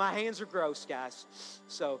sweater, so my hands are gross, guys.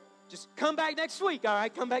 So just come back next week, all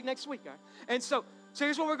right? Come back next week, all right? And so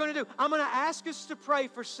here's what we're going to do. I'm going to ask us to pray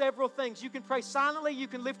for several things. You can pray silently. You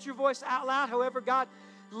can lift your voice out loud, however God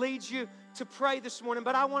leads you to pray this morning.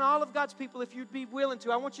 But I want all of God's people, if you'd be willing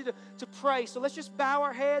to, I want you to pray. So let's just bow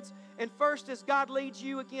our heads. And first, as God leads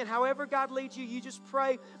you, again, however God leads you, you just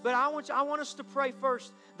pray. But I want us to pray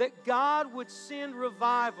first that God would send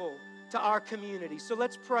revival to our community. So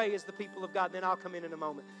let's pray as the people of God. Then I'll come in a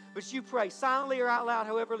moment. But you pray silently or out loud,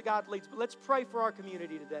 however God leads. But let's pray for our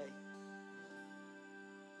community today.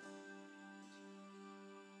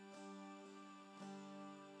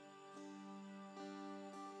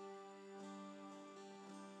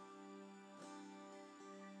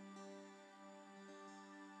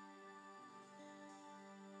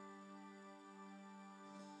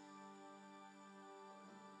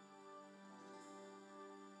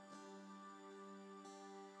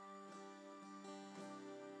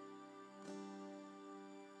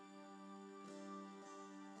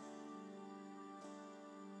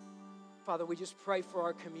 Father, we just pray for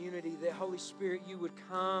our community that, Holy Spirit, you would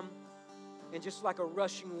come and just like a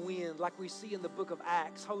rushing wind, like we see in the book of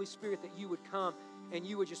Acts, Holy Spirit, that you would come and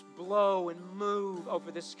you would just blow and move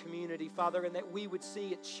over this community, Father, and that we would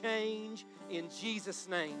see it change in Jesus'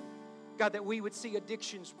 name. God, that we would see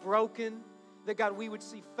addictions broken, that, God, we would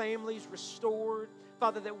see families restored,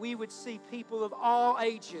 Father, that we would see people of all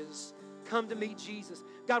ages come to meet Jesus.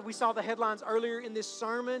 God, we saw the headlines earlier in this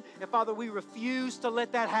sermon, and Father, we refuse to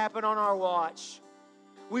let that happen on our watch.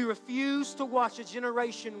 We refuse to watch a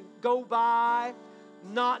generation go by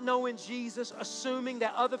not knowing Jesus, assuming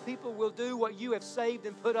that other people will do what you have saved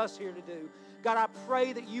and put us here to do. God, I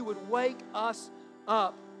pray that you would wake us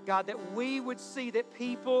up, God, that we would see that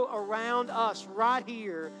people around us right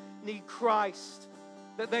here need Christ,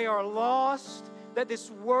 that they are lost, that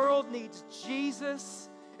this world needs Jesus.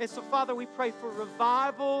 And so, Father, we pray for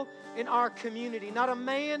revival in our community, not a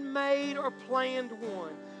man-made or planned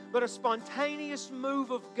one, but a spontaneous move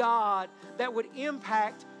of God that would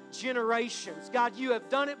impact generations. God, you have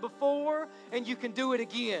done it before, and you can do it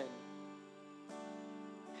again.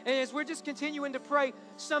 And as we're just continuing to pray,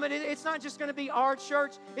 Summit, it's not just going to be our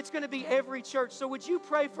church, it's going to be every church. So would you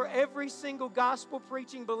pray for every single gospel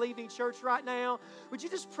preaching, believing church right now? Would you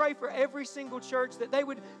just pray for every single church that they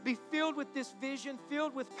would be filled with this vision,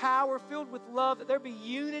 filled with power, filled with love, that there be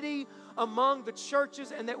unity among the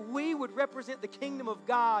churches, and that we would represent the kingdom of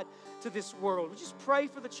God to this world? Would you just pray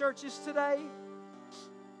for the churches today?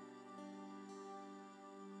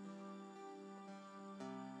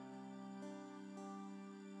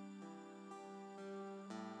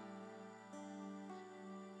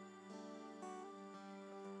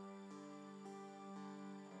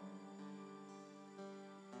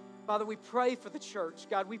 Father, we pray for the church.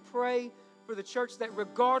 God, we pray for the church that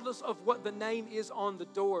regardless of what the name is on the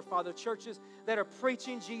door, Father, churches that are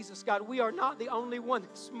preaching Jesus, God, we are not the only one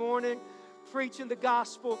this morning preaching the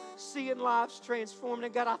gospel, seeing lives transformed.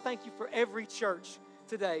 And God, I thank you for every church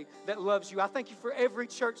today that loves you. I thank you for every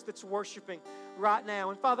church that's worshiping right now.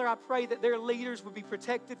 And Father, I pray that their leaders would be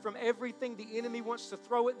protected from everything the enemy wants to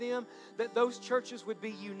throw at them, that those churches would be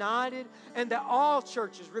united, and that all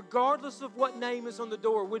churches, regardless of what name is on the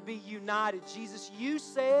door, would be united. Jesus, you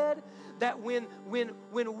said that when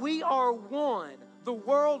we are one, the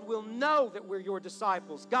world will know that we're your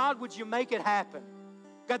disciples. God, would you make it happen?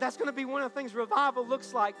 God, that's going to be one of the things revival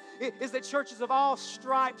looks like, is that churches of all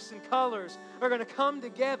stripes and colors are going to come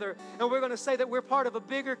together, and we're going to say that we're part of a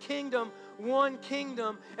bigger kingdom, one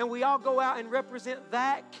kingdom, and we all go out and represent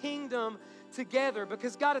that kingdom together.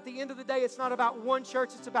 Because God, at the end of the day, it's not about one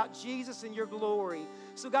church, it's about Jesus and your glory.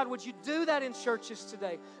 So God, would you do that in churches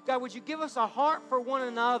today? God, would you give us a heart for one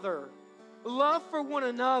another, love for one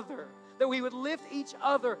another, that we would lift each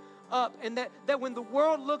other up, and that when the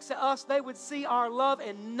world looks at us, they would see our love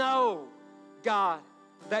and know, God,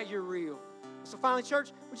 that you're real. So finally,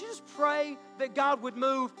 church, would you just pray that God would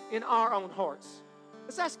move in our own hearts?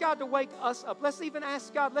 Let's ask God to wake us up. Let's even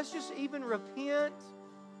ask God, let's just even repent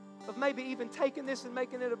of maybe even taking this and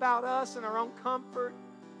making it about us and our own comfort.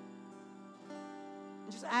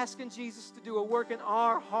 And just asking Jesus to do a work in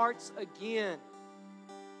our hearts again.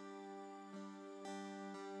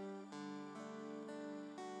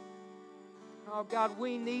 Oh, God,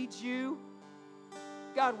 we need you.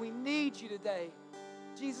 God, we need you today.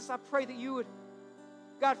 Jesus, I pray that you would,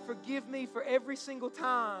 God, forgive me for every single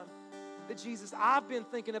time that, Jesus, I've been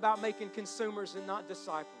thinking about making consumers and not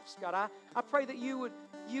disciples. God, I pray that you would,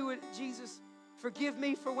 Jesus, forgive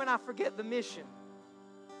me for when I forget the mission.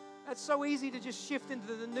 That's so easy to just shift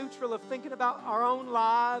into the neutral of thinking about our own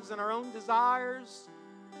lives and our own desires.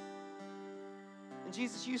 And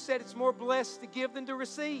Jesus, you said it's more blessed to give than to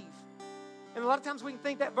receive. And a lot of times we can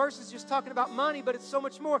think that verse is just talking about money, but it's so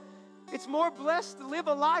much more. It's more blessed to live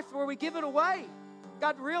a life where we give it away.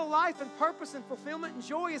 God, real life and purpose and fulfillment and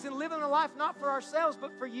joy is in living a life not for ourselves,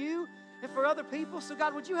 but for you and for other people. So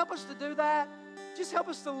God, would you help us to do that? Just help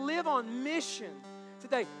us to live on mission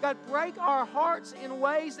today. God, break our hearts in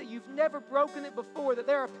ways that you've never broken it before, that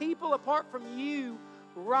there are people apart from you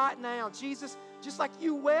right now. Jesus, just like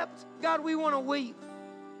you wept, God, we want to weep.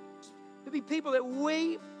 To be people that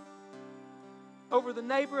weep over the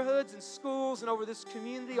neighborhoods and schools and over this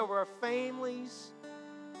community, over our families.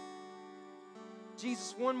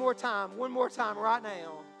 Jesus, one more time right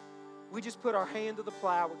now, we just put our hand to the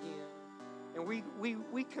plow again. And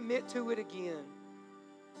we commit to it again.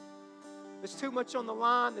 There's too much on the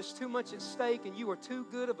line. There's too much at stake. And you are too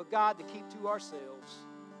good of a God to keep to ourselves.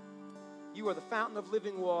 You are the fountain of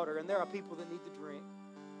living water, and there are people that need to drink.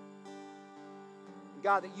 And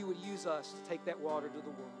God, that you would use us to take that water to the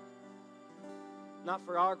world. Not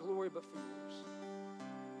for our glory, but for yours.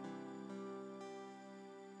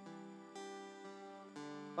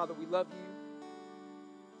 Father, we love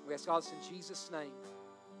you. We ask all this in Jesus' name.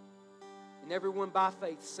 And everyone by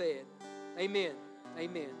faith said, amen,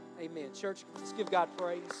 amen, amen. Church, let's give God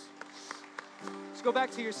praise. Let's go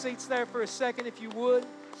back to your seats there for a second, if you would.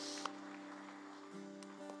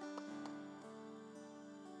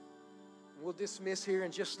 We'll dismiss here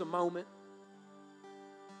in just a moment.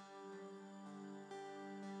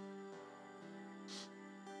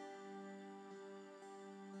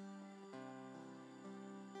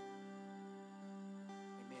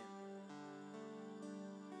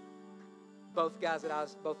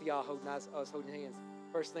 Both of y'all holding, I was holding hands.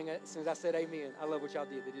 First thing, as soon as I said amen, I love what y'all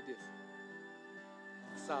did. They did this.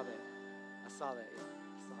 I saw that. Yeah. I saw it.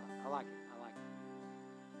 I like it.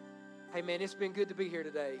 Hey, man, it's been good to be here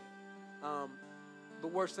today. The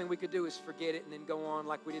worst thing we could do is forget it and then go on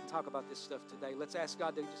like we didn't talk about this stuff today. Let's ask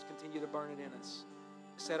God to just continue to burn it in us.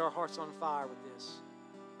 Set our hearts on fire with this.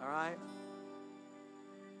 All right?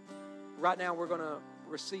 Right now, we're going to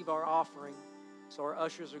receive our offering. So our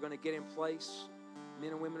ushers are going to get in place.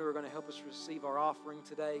 men and women who are going to help us receive our offering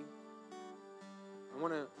today. I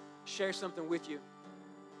want to share something with you.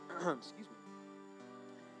 Excuse me.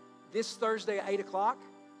 This Thursday at 8 o'clock,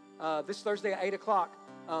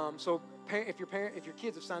 so if your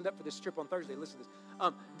kids have signed up for this trip on Thursday, listen to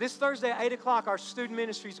this. This Thursday at 8 o'clock, our student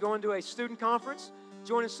ministry is going to a student conference,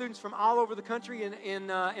 joining students from all over the country in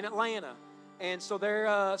Atlanta. And so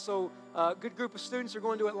a good group of students are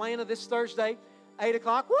going to Atlanta this Thursday, 8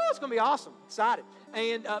 o'clock. Woo, it's going to be awesome. Excited.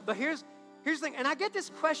 And but here's the thing, and I get this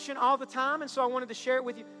question all the time, and so I wanted to share it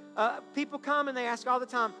with you. People come and they ask all the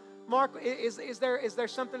time, Mark, is there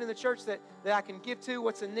something in the church that I can give to?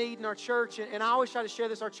 What's a need in our church? And I always try to share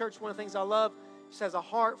this. Our church, one of the things I love, just has a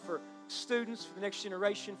heart for students, for the next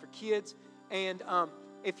generation, for kids. And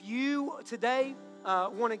if you today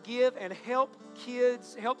want to give and help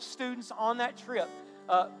kids, help students on that trip,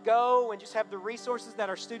 go and just have the resources that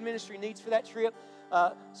our student ministry needs for that trip.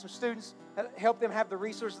 Some students, help them have the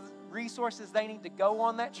resources they need to go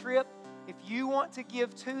on that trip. If you want to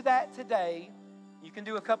give to that today, you can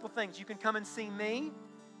do a couple things. You can come and see me.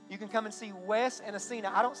 You can come and see Wes and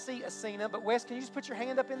Asina. I don't see Asina, but Wes, can you just put your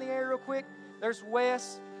hand up in the air real quick? There's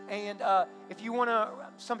Wes. And if you want to,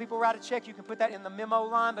 some people write a check, you can put that in the memo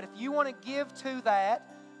line. But if you want to give to that,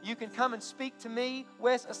 you can come and speak to me,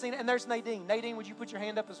 Wes, Asina, and there's Nadine. Nadine, would you put your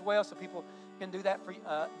hand up as well so people can do that for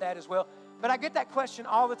that as well? But I get that question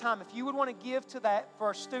all the time. If you would want to give to that for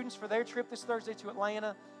our students for their trip this Thursday to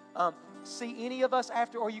Atlanta, see any of us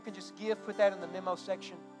after, or you can just give, put that in the memo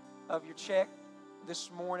section of your check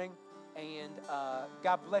this morning. And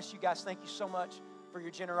God bless you guys. Thank you so much for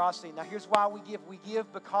your generosity. Now here's why we give. We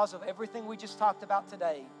give because of everything we just talked about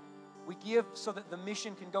today. We give so that the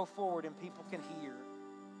mission can go forward and people can hear.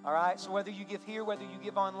 All right? So whether you give here, whether you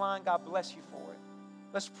give online, God bless you for it.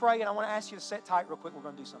 Let's pray, and I want to ask you to sit tight real quick. We're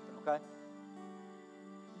going to do something, okay?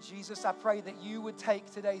 Jesus, I pray that you would take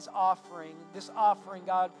today's offering, this offering,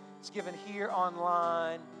 God, is given here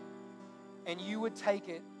online, and you would take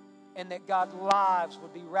it, and that, God, lives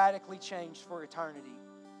would be radically changed for eternity.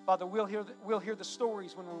 Father, we'll hear the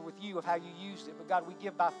stories when we're with you of how you used it, but, God, we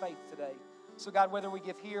give by faith today. So, God, whether we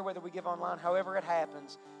give here, whether we give online, however it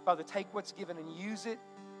happens, Father, take what's given and use it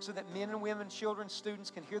so that men and women, children, students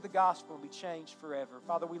can hear the gospel and be changed forever.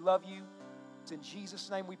 Father, we love you. It's in Jesus'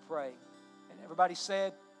 name we pray. And everybody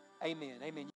said, amen. Amen.